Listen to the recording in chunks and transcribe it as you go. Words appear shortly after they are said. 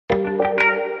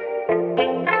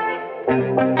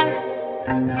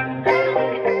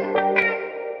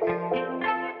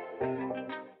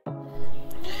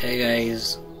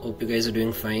guys, hope you guys are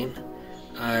doing fine.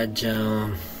 आज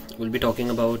we'll be talking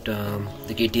about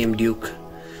the KTM Duke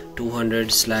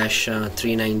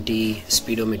 200/390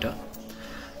 speedometer.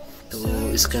 तो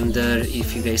इसके अंदर if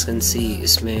you guys can see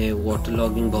इसमें water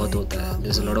logging बहुत होता है.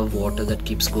 There's a lot of water that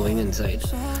keeps going inside.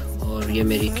 और ये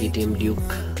मेरी KTM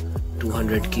Duke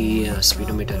 200 की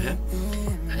speedometer है.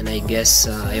 And I guess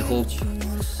I hope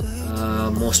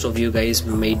most of you guys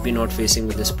might be not facing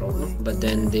with this problem, but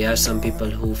then there are some people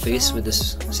who face with this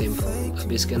same problem.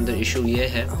 अब इसके अंदर issue ये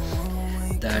है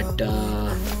that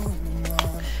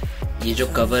ये जो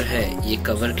cover है, ये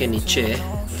cover के नीचे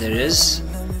there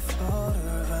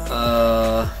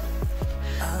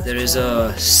is a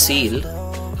seal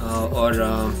or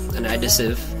an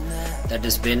adhesive that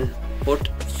has been put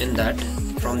in that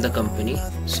from the company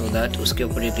so that उसके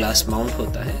ऊपर ये glass mount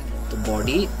होता है, तो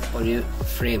बॉडी और ये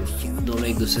फ्रेम दोनों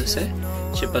एक दूसरे से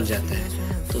चिपक जाते हैं.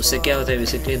 तो उससे क्या होता है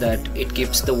basically that it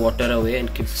keeps the water away and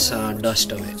keeps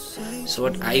dust away. So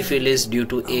what I feel is due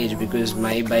to as, because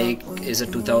my bike is a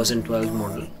 2012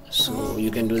 model, so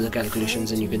you can do the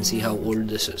calculations and you can see how old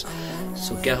this is.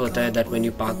 सो क्या होता है that when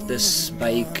you park this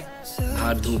bike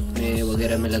बाहर धूप में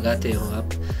वगैरह में लगाते हो आप,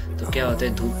 तो क्या होता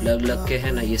है धूप लग के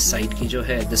है ना, ये साइड की जो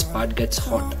है this part gets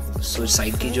hot. So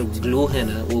side की जो ग्लू है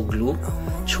ना, वो ग्लू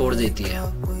छोड़ देती है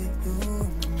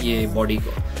ये बॉडी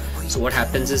को. So what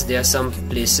happens is there are some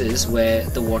places where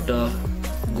the water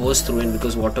goes through in,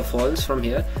 because water falls from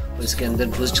here और इसके अंदर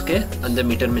घुस के अंदर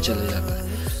मीटर में चले जाता है.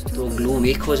 तो ग्लू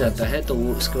वीक हो जाता है, तो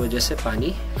वो उसकी वजह से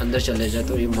पानी अंदर चले जाता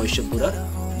है और ये मॉइस्चर पूरा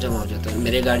जमा हो जाता है.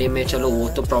 मेरे गाड़ी में चलो वो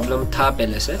तो प्रॉब्लम था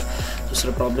पहले से.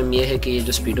 दूसरा प्रॉब्लम ये है कि ये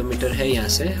जो स्पीडोमीटर है यहाँ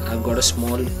से I got a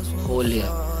small whole here.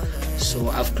 So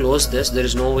I've closed this. There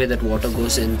is no way that water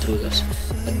goes in through this,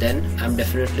 but then I'm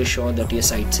definitely sure that ये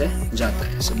side से जाता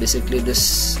है. So basically this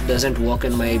doesn't work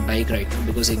in my bike right now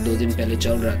because 1-2 दिन पहले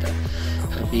चल रहा था.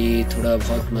 अभी थोड़ा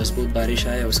बहुत मजबूत बारिश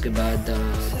आया, उसके बाद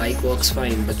bike works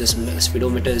fine, but this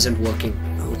speedometer isn't working.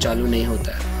 वो चालू नहीं होता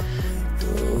है. तो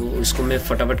उसको मैं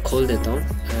फटाफट खोल देता हूँ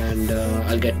and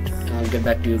I'll get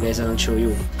back to you guys and I'll show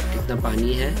you कितना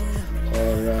पानी है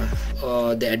और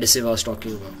the adhesive I was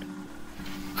talking about.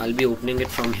 I'll be opening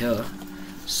it from here,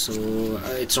 so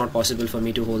it's not possible for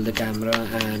me to hold the camera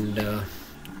and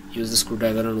use the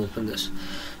screwdriver and open this.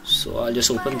 So I'll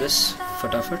just open this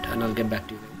fatafat and I'll get back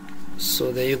to you. So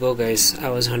there you go guys,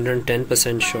 I was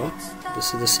 110% sure. This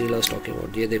is the seal I was talking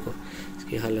about. ये देखो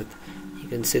इसकी हालत. You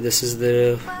can see this is the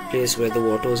place where the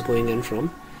water was going in from.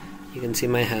 You can see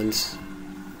my hands.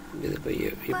 ये देखो ये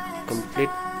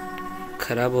complete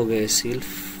खराब हो गया seal.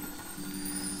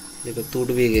 देखो टूट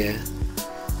भी गया है.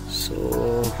 So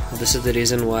this is the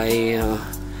reason why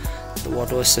the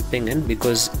water was sipping in,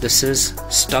 because this is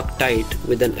stuck tight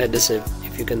with an adhesive.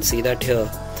 If you can see that here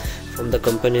from the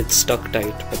company, it's stuck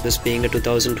tight, but this being a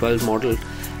 2012 model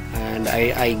and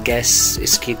I guess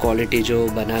इसकी quality जो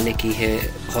बनाने की है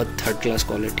बहुत third class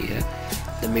quality है.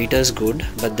 The meter is good,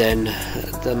 but then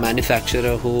the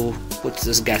manufacturer who puts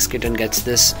this gasket and gets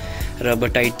this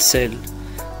rubber tight seal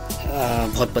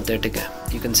बहुत pathetic है.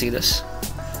 You can see this.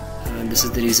 And this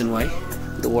is the reason why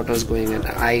the water is going in.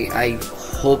 I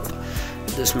hope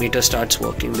this meter starts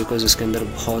working because इसके अंदर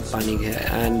बहुत पानी है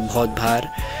and बहुत बार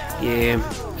ये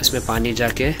इसमें पानी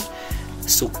जाके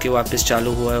सूख के वापस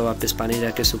चालू हुआ है, वापस पानी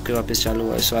जाके सूख के वापस चालू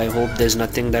हुआ है. So I hope there's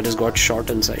nothing that has got short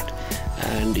inside.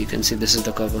 And you can see this is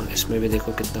the cover. इसमें भी देखो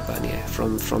कितना पानी है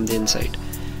from the inside.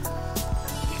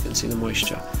 You can see the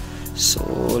moisture. So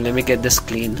let me get this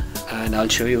clean and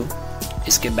I'll show you.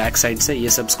 इसके back side से ये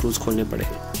सब स्क्रूज खोलने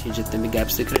पड़ेंगे. ये जितने भी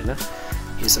गैप्स दिख रहे हैं ना,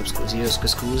 ये सब स्क्रूज, ये उसके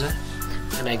स्क्रूज है.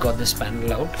 And I got this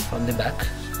panel out from the back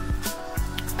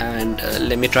and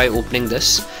let me try opening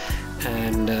this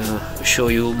and show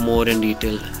you more in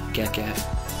detail क्या क्या है.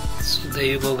 So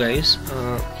there you go guys,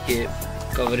 ये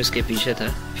कवर इसके पीछे था.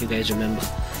 इफ यू गाइस रिमेंबर,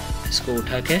 इसको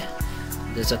उठा के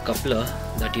there is a coupler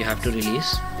that you have to release.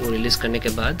 वो रिलीज करने के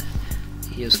बाद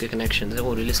ये उसके कनेक्शन है.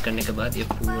 वो रिलीज करने के बाद ये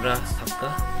पूरा आपका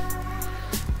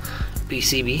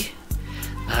PCB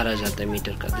बाहर आ जाता है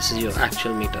मीटर का. This is your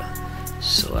actual metre.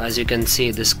 So as you can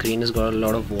see this screen is got a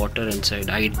lot of water inside.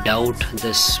 I doubt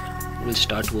this will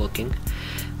start working,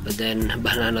 but then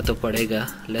बनाना तो पड़ेगा.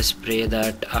 Let's pray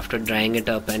that after drawing it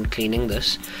up and cleaning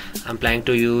this, I am planning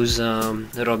to use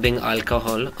rubbing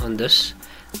alcohol on this,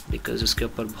 because उसके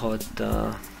ऊपर बहुत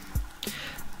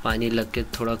पानी लग के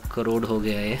थोड़ा करोड़ हो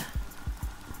गया है.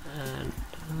 एंड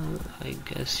I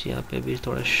guess यहाँ पे भी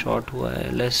थोड़ा short हुआ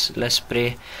है. Let's pray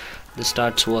this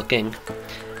starts working.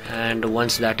 And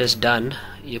once that is done,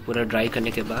 ये पूरा dry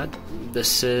करने के बाद,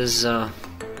 this is a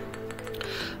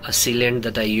sealant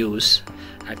that I use.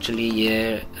 Actually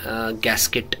ये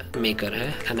गैस्केट मेकर है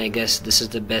and I guess this is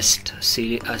the best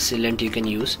sealant you can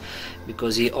use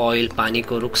because ये oil पानी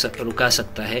को रुका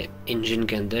सकता है इंजन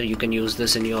के अंदर. You can use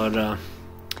this in your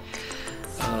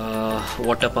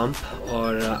water pump.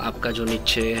 और आपका जो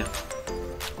नीचे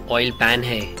ऑयल पैन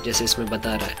है जैसे इसमें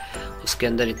बता रहा है उसके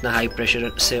अंदर इतना हाई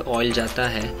प्रेशर से ऑयल जाता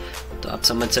है तो आप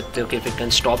समझ सकते हो कि if it can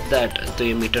stop that तो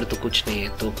ये मीटर तो कुछ नहीं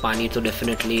है, तो पानी तो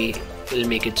definitely will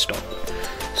make it stop.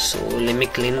 So let me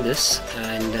clean this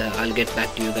and I'll get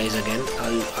back to you guys again.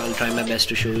 I'll try my best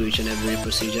to show you each and every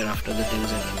procedure after the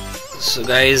things are done. So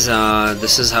guys,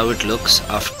 this is how it looks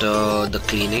after the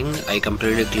cleaning. I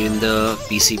completely cleaned the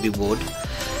PCB board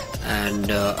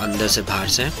and अंदर से बाहर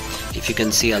से. If you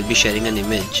can see, I'll be sharing an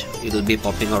image. It will be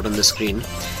popping out on the screen.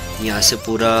 यहाँ से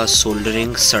पूरा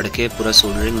soldering सड़ के पूरा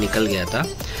सोल्डरिंग निकल गया था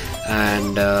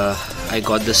and I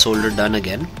got the solder done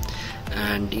again.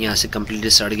 And यहाँ से कम्प्लीटली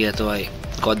सड़ गया तो आई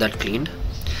गॉट दैट क्लीन्ड.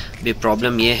 भी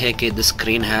प्रॉब्लम ये है कि this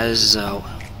screen has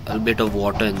a bit of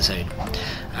water inside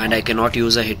and I can not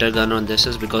use a heater gun on this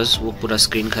is because वो पूरा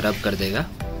स्क्रीन ख़राब कर देगा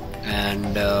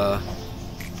and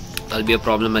will be a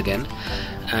problem again.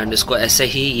 And इसको ऐसे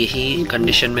ही यही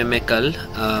कंडीशन में मैं कल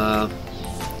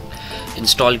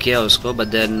इंस्टॉल किया उसको, but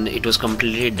then it was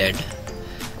completely dead.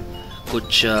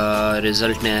 कुछ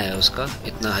रिज़ल्ट नहीं आया उसका,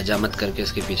 इतना हजामत करके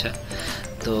इसके पीछे.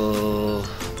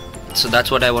 So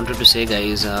that's what I wanted to say,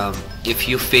 guys. If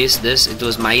you face this, it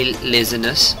was my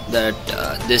laziness that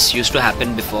this used to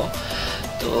happen before.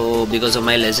 So because of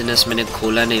my laziness मैंने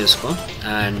खोला नहीं उसको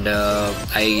and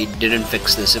I didn't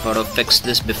fix this. If I would have fixed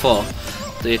this before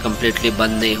तो ये completely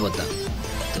बंद नहीं होता.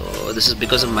 तो this is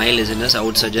because of my laziness. I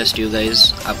would suggest you guys,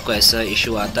 आपको ऐसा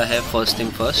issue आता है, first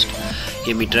thing first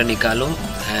ये मीटर निकालो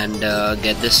and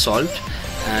get this solved.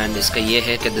 And इसका ये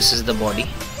है कि this is the body.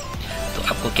 तो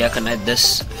आपको क्या करना है, दिस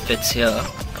फिट्स हियर.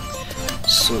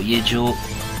 सो ये जो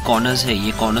कॉर्नर्स है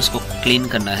ये कॉर्नर्स को क्लीन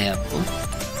करना है आपको.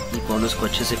 ये कॉर्नर्स को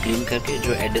अच्छे से क्लीन करके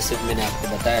जो एडिसिव मैंने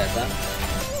आपको बताया था,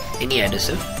 any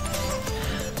adhesive,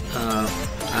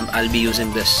 I will be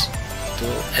using this.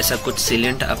 तो ऐसा कुछ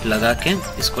सीलेंट आप लगा के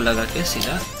इसको लगा के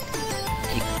सीधा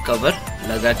एक कवर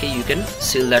लगा के you can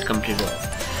seal that complete.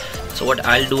 So what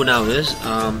I will do now is,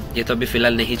 ये तो अभी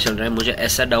फ़िलहाल नहीं चल रहा है, मुझे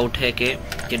ऐसा डाउट है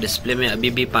कि डिस्प्ले में अभी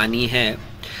भी पानी है,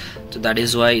 तो that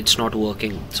is why it's not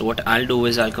working. So what I will do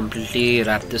is I will completely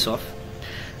wrap this of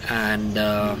and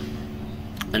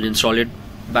I install it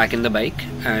back in the bike.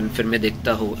 And फिर मैं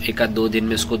देखता हूँ एक आध 2 दिन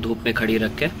में इसको धूप में खड़ी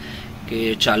रख के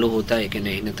कि चालू होता है कि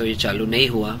नहीं तो ये चालू नहीं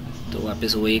हुआ तो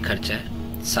वापस वही खर्चा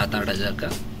है 7-8 हज़ार का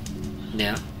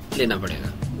नया लेना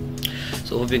पड़ेगा.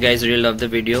 So hope you guys really love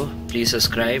the video. Please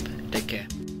subscribe. Take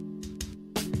care.